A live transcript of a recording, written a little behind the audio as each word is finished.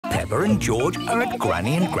Peppa and George are at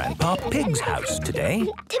Granny and Grandpa Pig's house today. To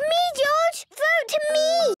me, George! Vote to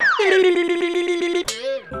me!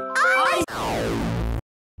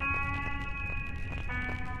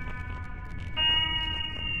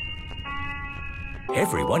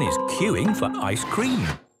 Everyone is queuing for ice cream.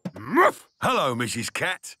 Muff! Hello, Mrs.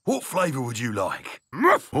 Cat. What flavour would you like?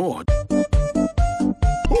 Muff! Oh,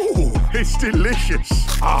 it's delicious.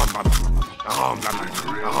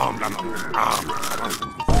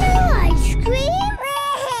 Ice cream?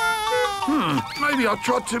 Maybe I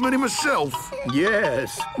tried too many myself.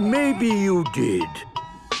 Yes, maybe you did.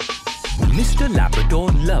 Mr.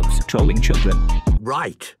 Labrador loves trolling children.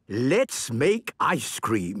 Right, let's make ice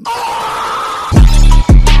cream.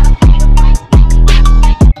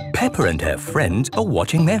 Peppa and her friends are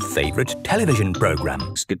watching their favourite television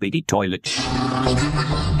programme, Skibidi Toilet.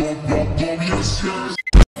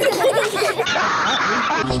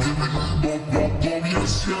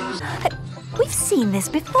 We've seen this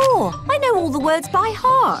before. I know all the words by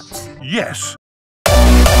heart. Yes.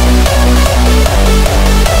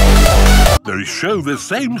 They show the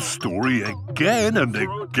same story again and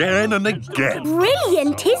again and again.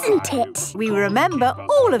 Brilliant, isn't it? We remember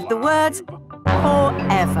all of the words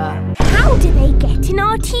forever. How do they get in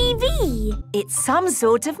our TV? It's some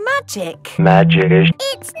sort of magic. Magic.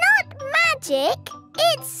 It's not magic,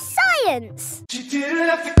 it's science.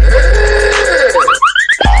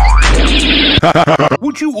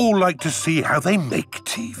 Would you all like to see how they make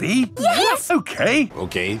TV? Yes! OK.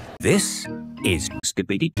 OK. This is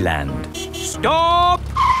Skibidi Land. Stop!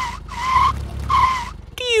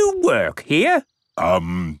 Do you work here?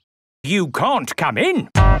 You can't come in.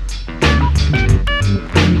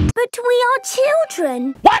 But we are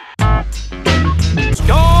children. What?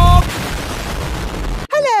 Stop!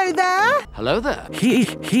 Hello there. Hello there.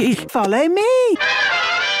 Follow me.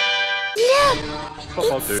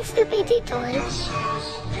 Look, it's Skibidi Toilet.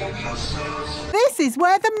 This is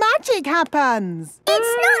where the magic happens.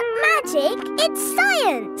 It's not magic, it's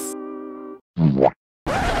science.